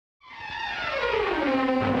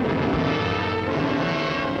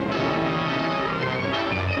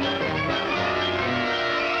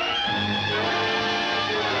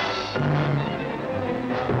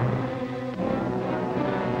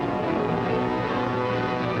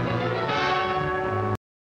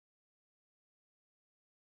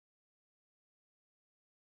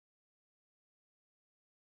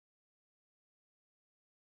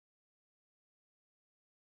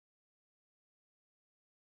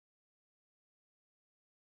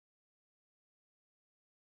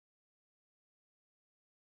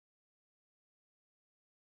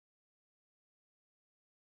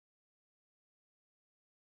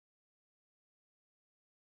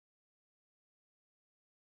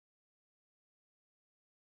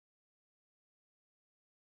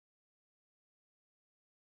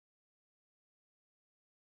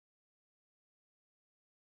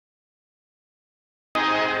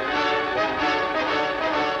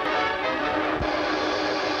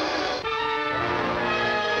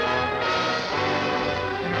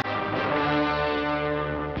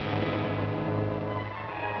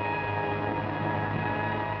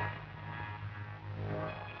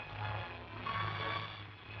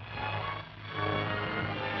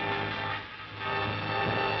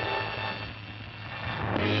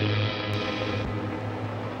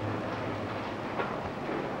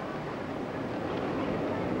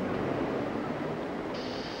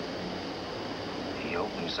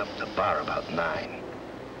opens up the bar about 9.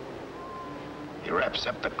 He wraps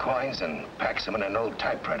up the coins and packs them in an old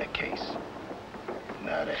typewriter case.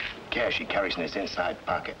 Now, the cash he carries in his inside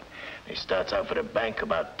pocket. He starts out for the bank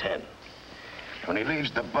about 10. When he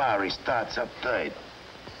leaves the bar, he starts up 3rd.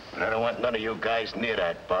 But I don't want none of you guys near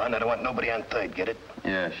that bar, and I don't want nobody on 3rd, get it?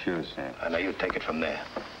 Yeah, sure, Sam. Now, you take it from there.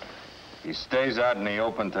 He stays out in the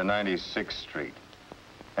open to 96th Street.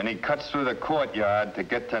 And he cuts through the courtyard to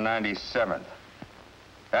get to 97th.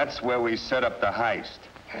 That's where we set up the heist.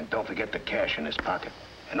 And don't forget the cash in his pocket.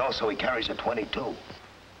 And also, he carries a .22.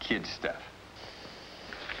 Kid stuff.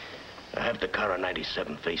 I have the car on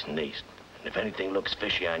 97 facing east. And if anything looks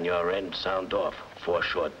fishy on your end, sound off. 4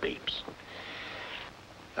 short beeps.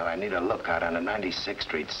 Now, I need a lookout on the 96th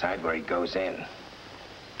Street side where he goes in.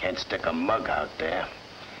 Can't stick a mug out there.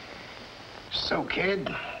 So, kid,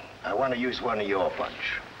 I want to use one of your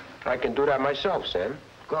bunch. I can do that myself, Sam.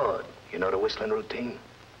 Good. You know the whistling routine?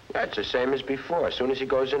 That's the same as before. As soon as he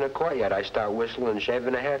goes in the courtyard, I start whistling and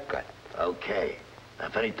shaving a haircut. Okay. Now,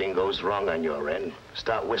 if anything goes wrong on your end,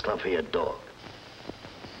 start whistling for your dog.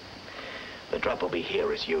 The drop will be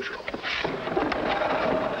here as usual.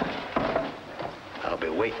 I'll be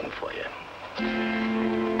waiting for you.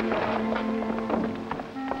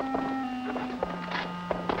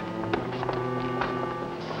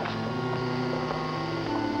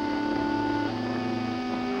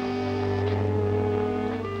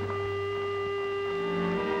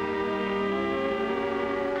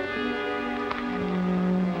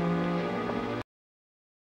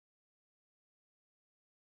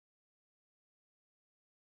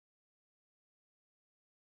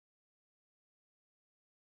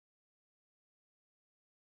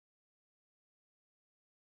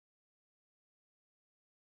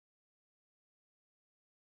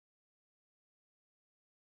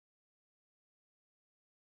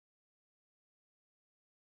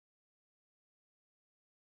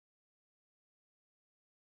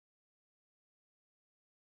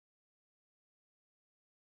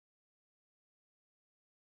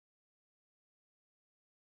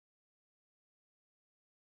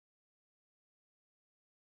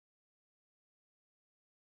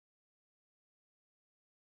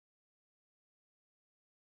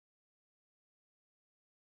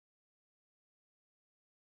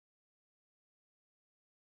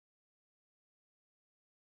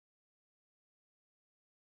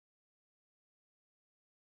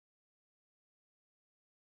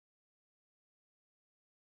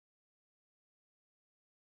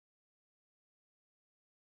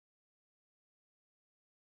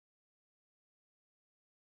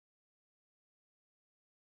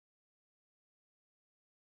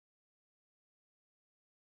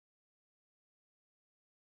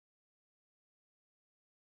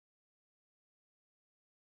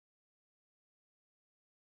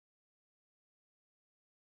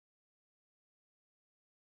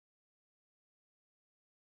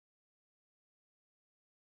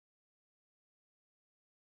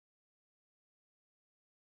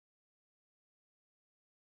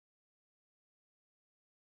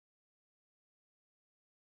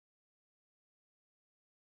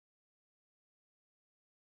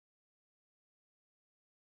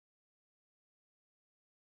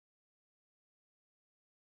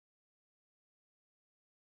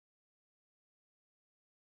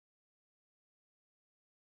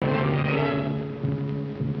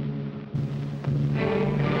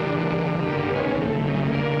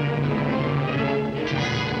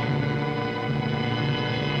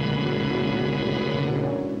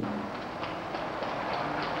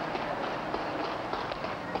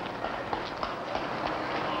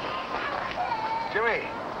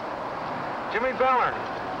 Jimmy Bellamy.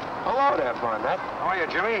 Hello there, Barnett. How are you,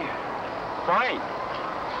 Jimmy? Fine.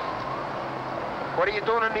 What are you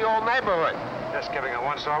doing in the old neighborhood? Just giving a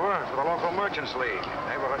once-over for the local Merchants League.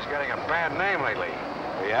 Neighborhood's getting a bad name lately.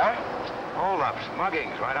 Yeah? Hold-ups,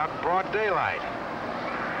 muggings, right out in broad daylight.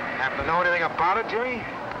 Happen to know anything about it, Jimmy?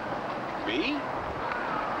 Me?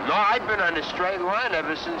 No, I've been on a straight line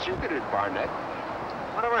ever since you did it, Barnett.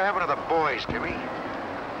 Whatever happened to the boys, Jimmy?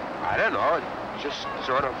 I don't know. It just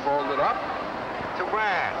sort of folded up. Too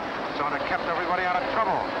bad. Sort of kept everybody out of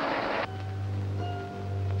trouble.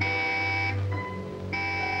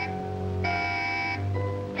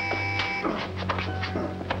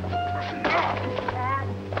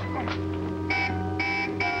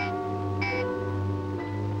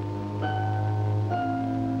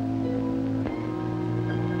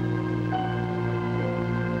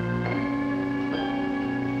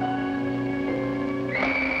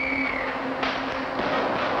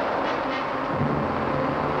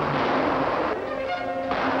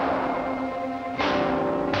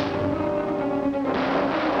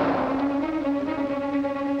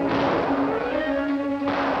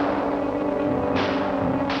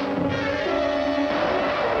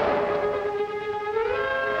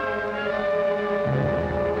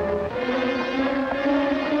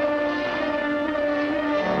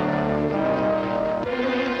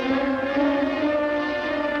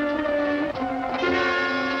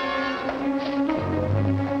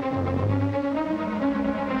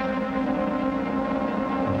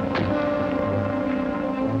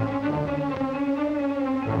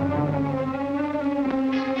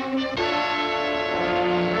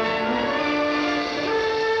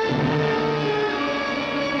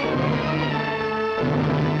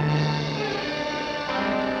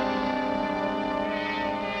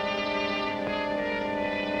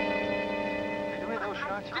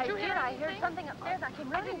 heard something upstairs. I came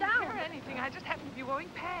running down. I didn't hear anything. I just happened to be walking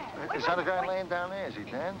past. Is that a guy laying down there? Is he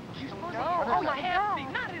dead? No, Oh, my can't God. be.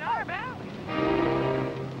 Not in our valley.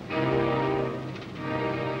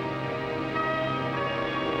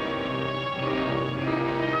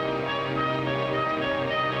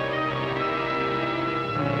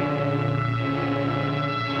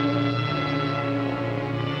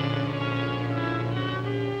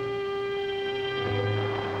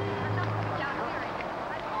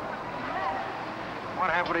 What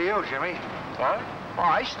happened to you, Jimmy? Huh? Oh,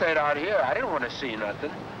 I stayed out here. I didn't want to see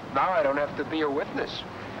nothing. Now I don't have to be a witness.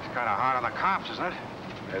 It's kind of hard on the cops, isn't it?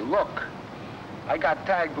 Hey, look. I got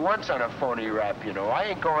tagged once on a phony rap, you know. I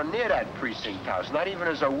ain't going near that precinct house, not even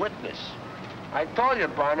as a witness. I told you,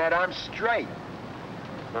 Barnett, I'm straight.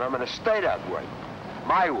 And I'm going to stay that way.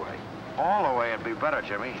 My way. All the way it'd be better,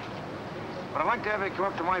 Jimmy. But I'd like to have you come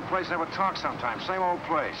up to my place and have a talk sometime. Same old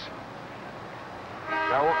place.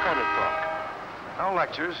 Now, what kind of talk? No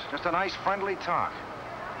lectures, just a nice, friendly talk.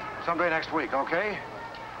 Someday next week, okay?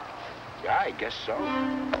 Yeah, I guess so.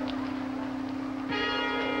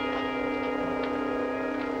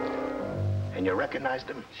 And you recognized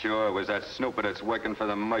him? Sure, it was that snooper that's working for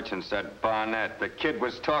the merchants, that Barnett. The kid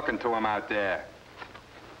was talking to him out there.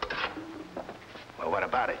 Well, what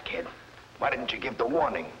about it, kid? Why didn't you give the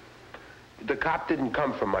warning? The cop didn't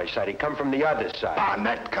come from my side. He come from the other side.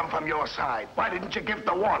 Barnett come from your side. Why didn't you give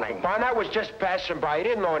the warning? Barnett was just passing by. He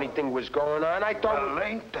didn't know anything was going on. I thought... Well,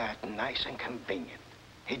 ain't that nice and convenient?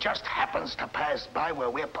 He just happens to pass by where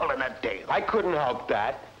we're pulling a deal. I couldn't help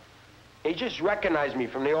that. He just recognized me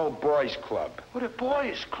from the old boys' club. What a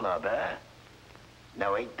boys' club, huh?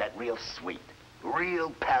 Now, ain't that real sweet?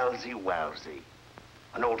 Real palsy-wowsy.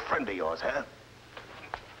 An old friend of yours, huh?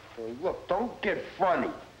 Hey, look, don't get funny.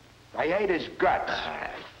 I hate his guts.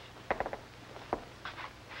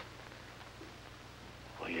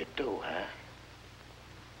 Well, you do, huh?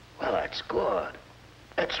 Well, that's good.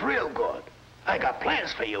 That's real good. I got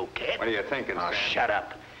plans for you, kid. What are you thinking, Oh, Sam? shut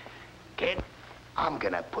up. Kid, I'm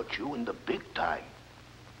gonna put you in the big time.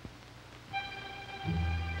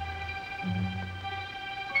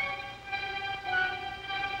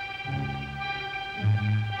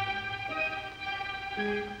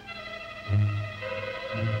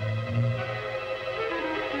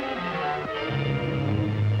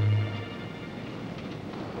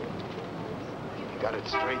 You got it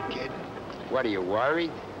straight, kid? What, are you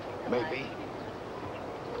worried? Maybe.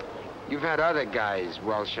 You've had other guys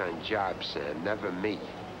Welsh on jobs, Sam, never me.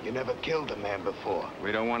 You never killed a man before.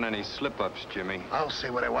 We don't want any slip-ups, Jimmy. I'll say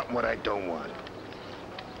what I want and what I don't want.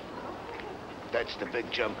 That's the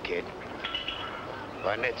big jump, kid.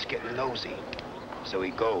 Barnett's getting nosy, so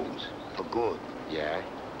he goes for good. Yeah?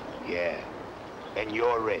 Yeah. And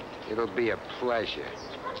you're it. It'll be a pleasure.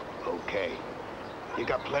 Okay. You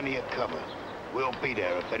got plenty of cover. We'll be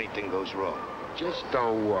there if anything goes wrong. Just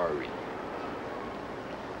don't worry.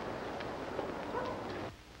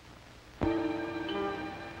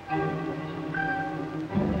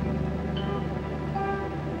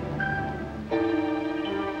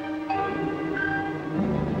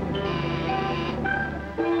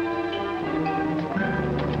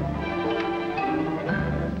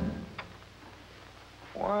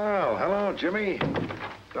 Well, hello, Jimmy.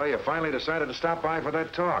 So you finally decided to stop by for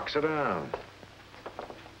that talk. Sit down.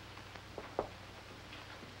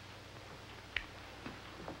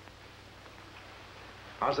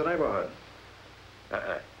 How's the neighborhood?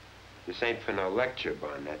 This ain't for no lecture,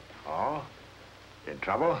 Barnett. Oh? In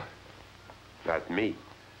trouble? Not me.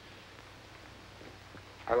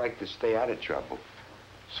 I like to stay out of trouble.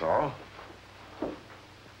 So?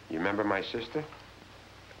 You remember my sister?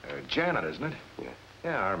 Janet, isn't it? Yeah.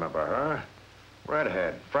 Yeah, I remember her.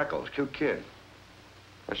 Redhead, freckles, cute kid.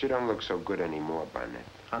 Well, she don't look so good anymore, Barnett.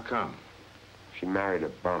 How come? She married a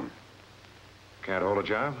bum. Can't hold a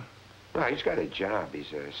job? No, he's got a job.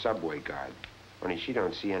 He's a subway guard. Only she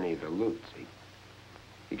don't see any of the loot, see?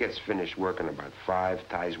 He gets finished working about 5,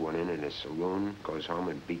 ties one in his saloon, goes home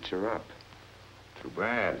and beats her up. Too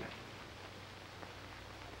bad.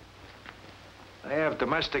 They have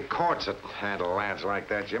domestic courts that handle lads like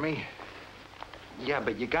that, Jimmy. Yeah,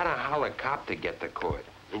 but you gotta holler cop to get to court.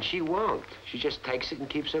 And she won't. She just takes it and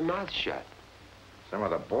keeps her mouth shut. Some of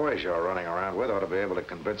the boys you're running around with ought to be able to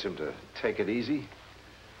convince him to take it easy.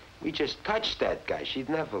 We just touched that guy. She'd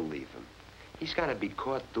never leave him. He's gotta be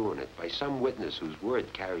caught doing it by some witness whose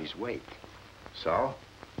word carries weight. So?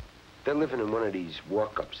 They're living in one of these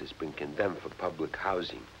walk-ups that's been condemned for public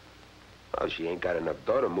housing. Well, she ain't got enough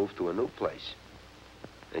dough to move to a new place.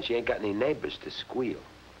 And she ain't got any neighbors to squeal.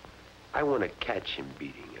 I want to catch him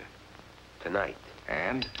beating her. Tonight.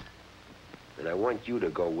 And? And I want you to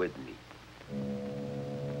go with me.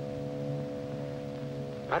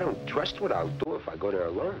 I don't trust what I'll do if I go there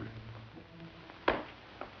alone.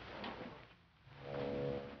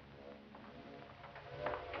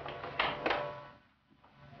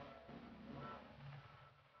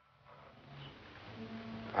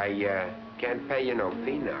 I can't pay you no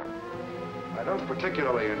fee now. I don't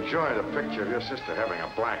particularly enjoy the picture of your sister having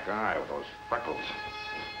a black eye with those freckles.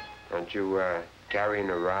 Aren't you carrying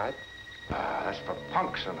a rod? That's for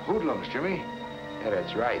punks and hoodlums, Jimmy. Yeah,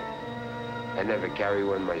 that's right. I never carry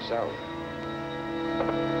one myself.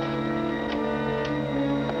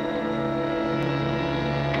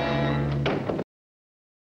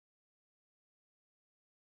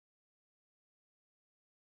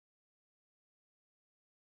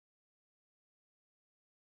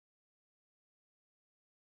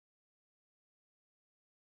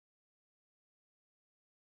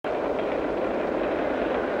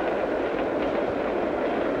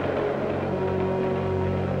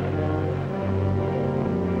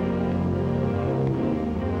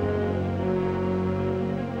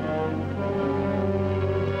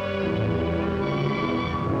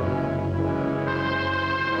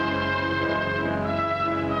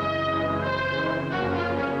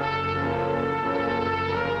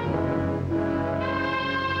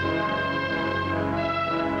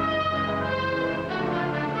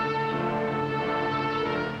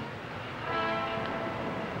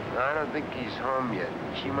 I don't think he's home yet.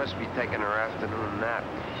 She must be taking her afternoon nap.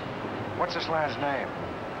 What's this lad's name?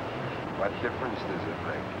 What difference does it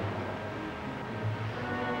make?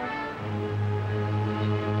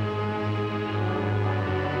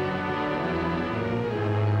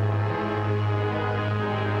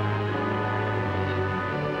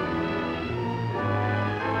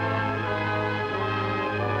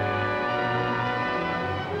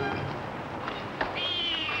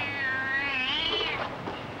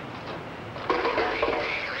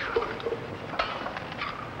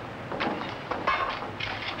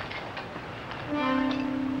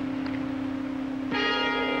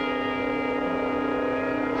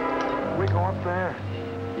 There?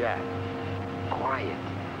 Yeah. Quiet.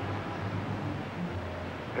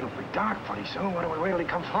 It'll be dark pretty soon. Why don't we wait till he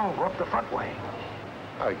comes home? Go up the front way.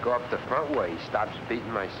 I go up the front way. He stops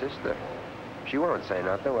beating my sister. She won't say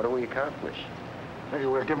nothing. What do we accomplish? Maybe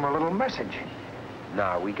we'll give him a little message.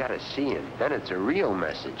 Nah, we gotta see him. Then it's a real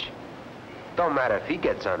message. Don't matter if he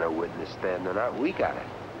gets on a witness stand or not. We got it.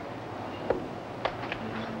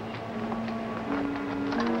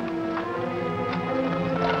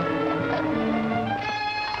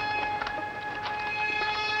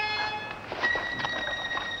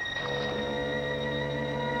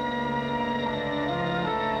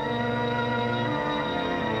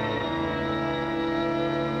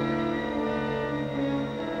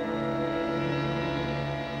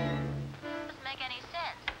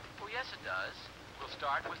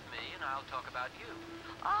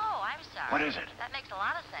 What is it? That makes a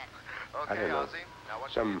lot of sense. I don't know.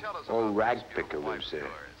 Some old rag picker lives there.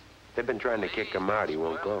 They've been trying to kick him out. He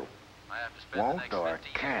won't go. Won't or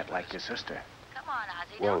can't, like your sister? Come on,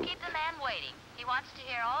 Ozzy. Won't. Don't keep the man waiting. He wants to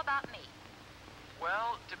hear all about me.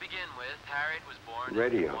 Well, to begin with, Harriet was born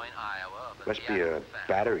Radio. in Des Moines, Iowa. But Must be a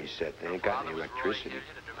battery set. They ain't got any electricity. Her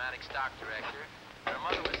father was Roy Hilliard, a dramatic stock director. Her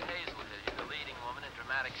mother was Hazel Hilliard, the leading woman in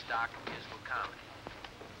dramatic stock and musical comedy.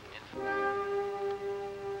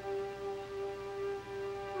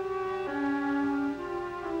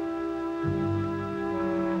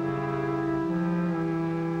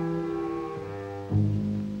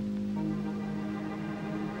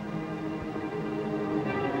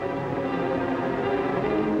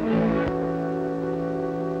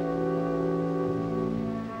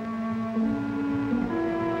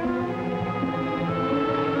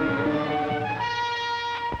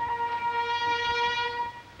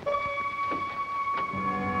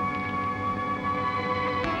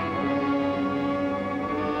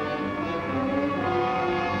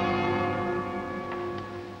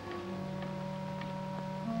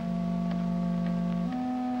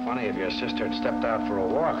 Funny if your sister had stepped out for a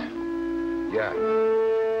walk. Yeah,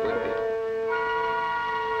 would be.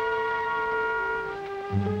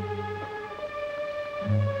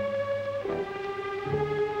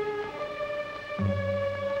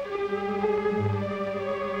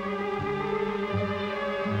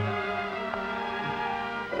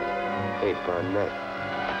 Hey, Barnett.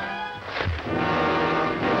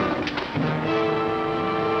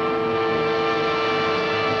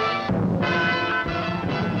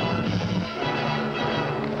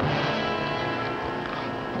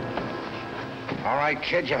 All right,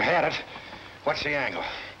 kid, you've had it. What's the angle?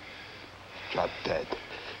 Drop dead.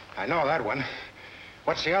 I know that one.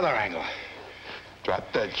 What's the other angle?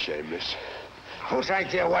 Drop dead, shameless. Whose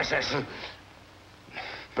idea was this?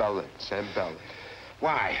 Bellet, Sam Bellet.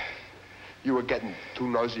 Why? You were getting too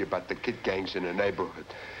nosy about the kid gangs in the neighborhood.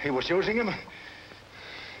 He was using him?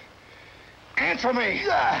 Answer me!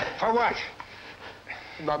 For what?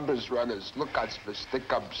 Numbers runners, lookouts for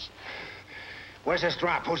stick-ups. Where's this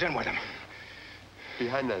drop? Who's in with him?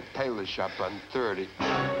 Behind the tailor shop on 30.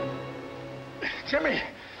 Jimmy!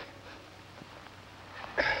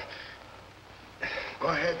 Go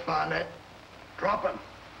ahead, Barnett. Drop him.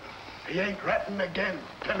 He ain't ratting again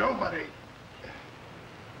to nobody.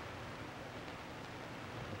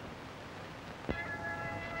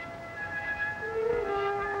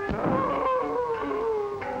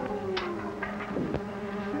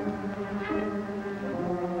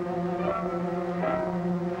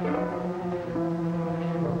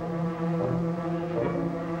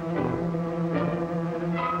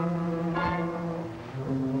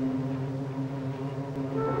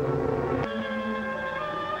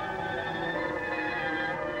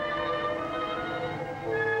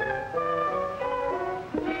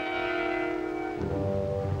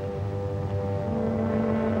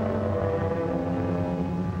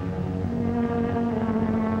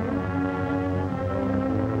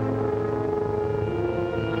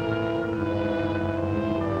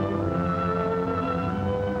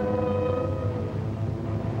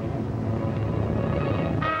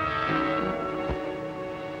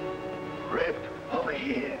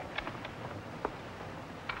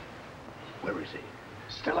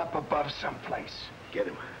 Someplace. Get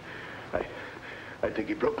him. I think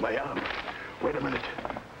he broke my arm. Wait a minute.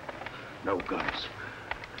 No guns.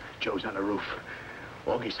 Joe's on the roof.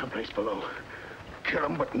 Augie's someplace below. Kill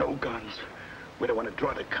him, but no guns. We don't want to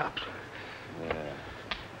draw the cops. Yeah.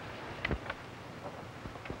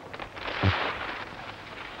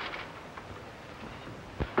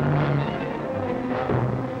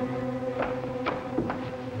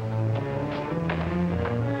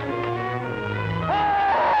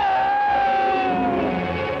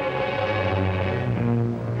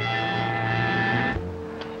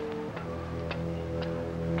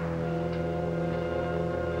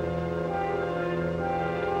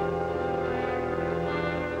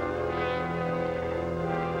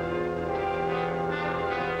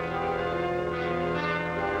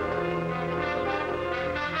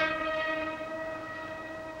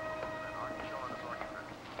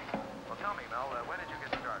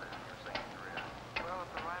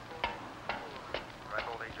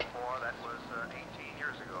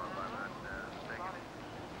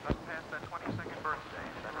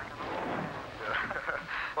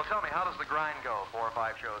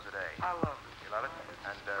 Shows a day. I love it. You love it?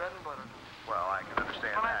 And, bread and butter. Well, I can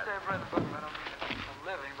understand when that. When I say bread and butter, I don't mean it's a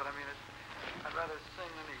living, but I mean it's... I'd rather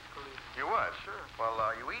sing than eat, believe me. You would? Sure. Well,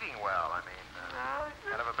 you eating well, I mean.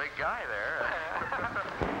 Kind of a big guy there.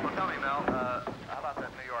 Well, tell me, Mel, how about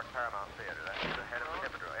that New York Paramount Theater? That's the head of the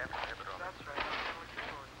Hippodrome. That's right. I don't know what you're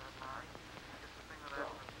doing that night. It's the thing that I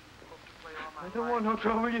hope to play all my I don't want no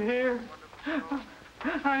trouble, you hear?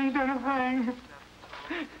 I ain't done a thing.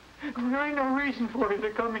 There ain't no reason for you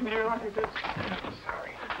to come in here like this.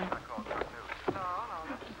 Sorry. I call good news. No.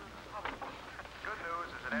 Good news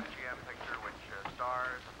is an MGM picture which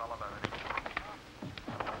stars a fellow by the name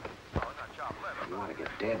of... Oh, not chopped liver. You want to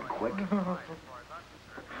get dead quick?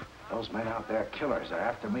 Those men out there are killers. They're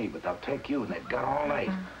after me, but they'll take you, and they've got all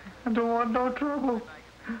night. I don't want no trouble.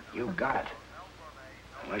 You got it.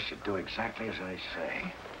 Unless you do exactly as I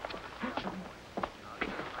say.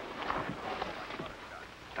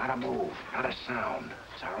 Not a move, not a sound.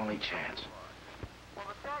 It's our only chance. Well,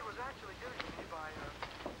 the tag was actually given to me by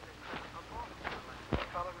a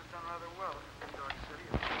fellow who's done rather well in New York City.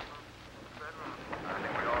 Fred Robbins. I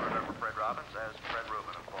think we all remember Fred Robbins as Fred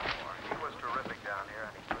Rubin of Baltimore. He was terrific down here,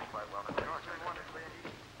 and he's doing quite well in New York. Wonderfully, and he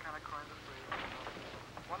kind of coined the phrase.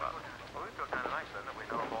 Wonderful guy. Well, we feel kind of nice then that we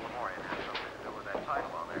know a Baltimorean has something to do with that title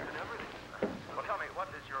on there. And everything. Well, tell me, what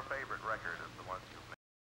is your favorite record of the ones you've made?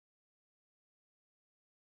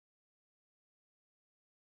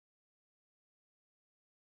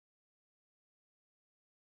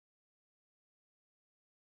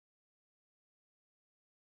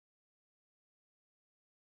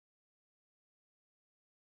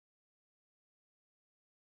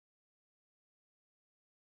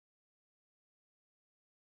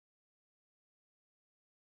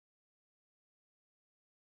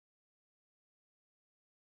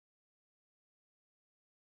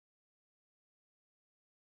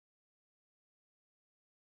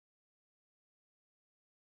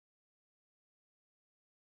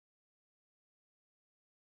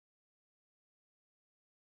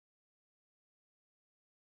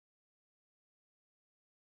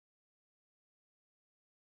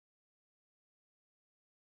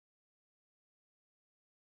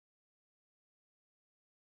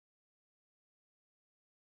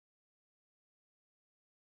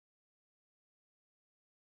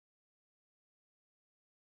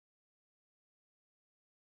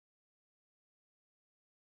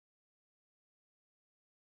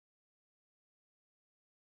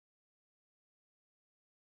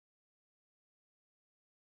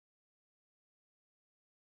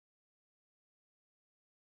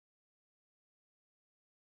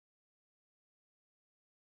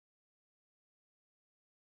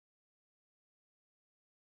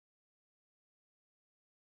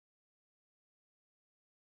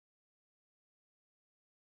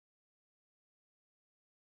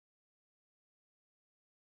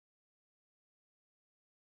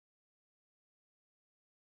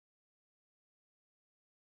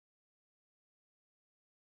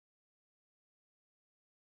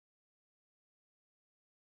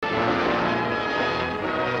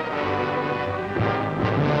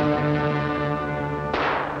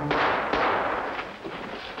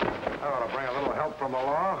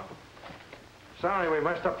 Sorry we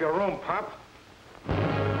messed up your room, Pop.